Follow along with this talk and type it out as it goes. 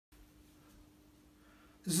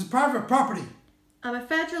This is private property. I'm a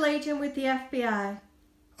federal agent with the FBI.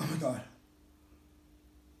 Oh my God.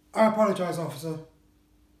 I apologize, officer.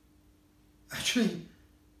 Actually,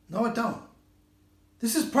 no I don't.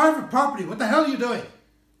 This is private property. What the hell are you doing?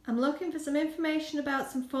 I'm looking for some information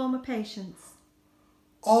about some former patients.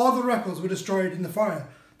 All the records were destroyed in the fire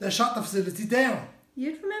that shut the facility down.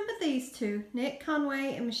 You'd remember these two, Nick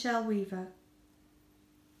Conway and Michelle Weaver.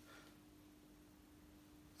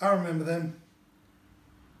 I remember them.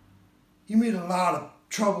 You meet a lot of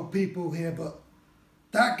troubled people here, but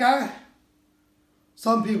that guy?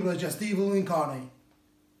 Some people are just evil incarnate.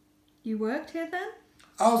 You worked here then?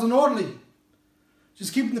 I was an orderly.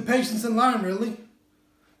 Just keeping the patients in line, really.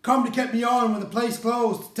 Company kept me on when the place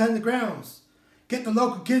closed to tend the grounds. Get the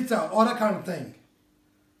local kids out, all that kind of thing.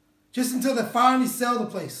 Just until they finally sell the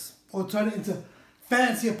place or turn it into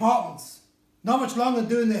fancy apartments. Not much longer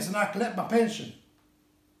doing this and I collect my pension.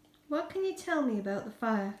 What can you tell me about the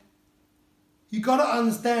fire? You gotta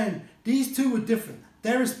understand, these two were different.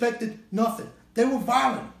 They respected nothing. They were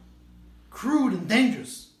violent, crude and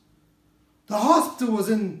dangerous. The hospital was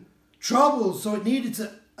in trouble, so it needed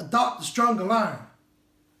to adopt a stronger line.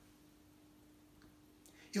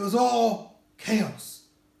 It was all chaos.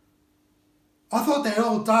 I thought they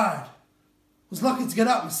all died. Was lucky to get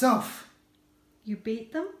out myself. You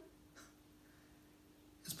beat them?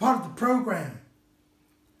 It's part of the program.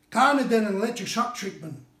 Kinda did an electric shock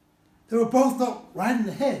treatment. They were both knocked right in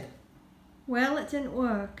the head. Well, it didn't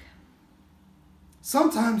work.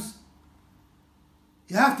 Sometimes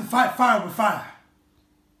you have to fight fire with fire.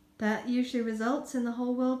 That usually results in the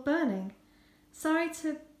whole world burning.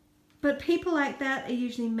 But people like that are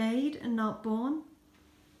usually made and not born.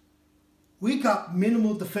 We got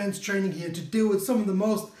minimal defense training here to deal with some of the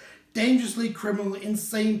most dangerously criminal,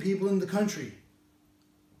 insane people in the country.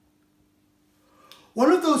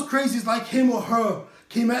 One of those crazies like him or her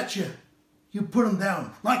came at you. You put them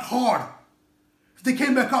down, like hard. If they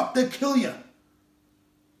came back up, they'd kill you.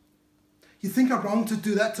 You think I'm wrong to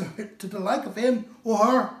do that to the like of him or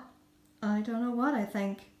her? I don't know what I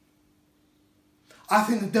think. I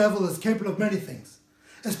think the devil is capable of many things,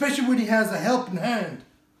 especially when he has a helping hand.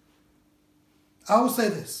 I will say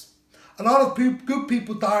this. A lot of good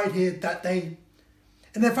people died here that day.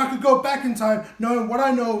 And if I could go back in time, knowing what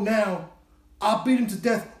I know now, I'll beat him to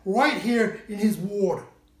death right here in his ward.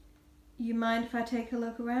 You mind if I take a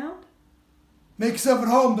look around? Make yourself at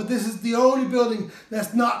home, but this is the only building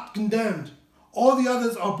that's not condemned. All the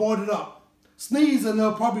others are boarded up. Sneeze and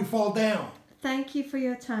they'll probably fall down. Thank you for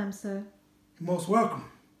your time, sir. You're most welcome.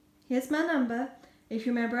 Here's my number. If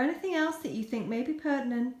you remember anything else that you think may be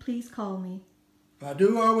pertinent, please call me. If I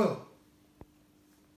do, I will.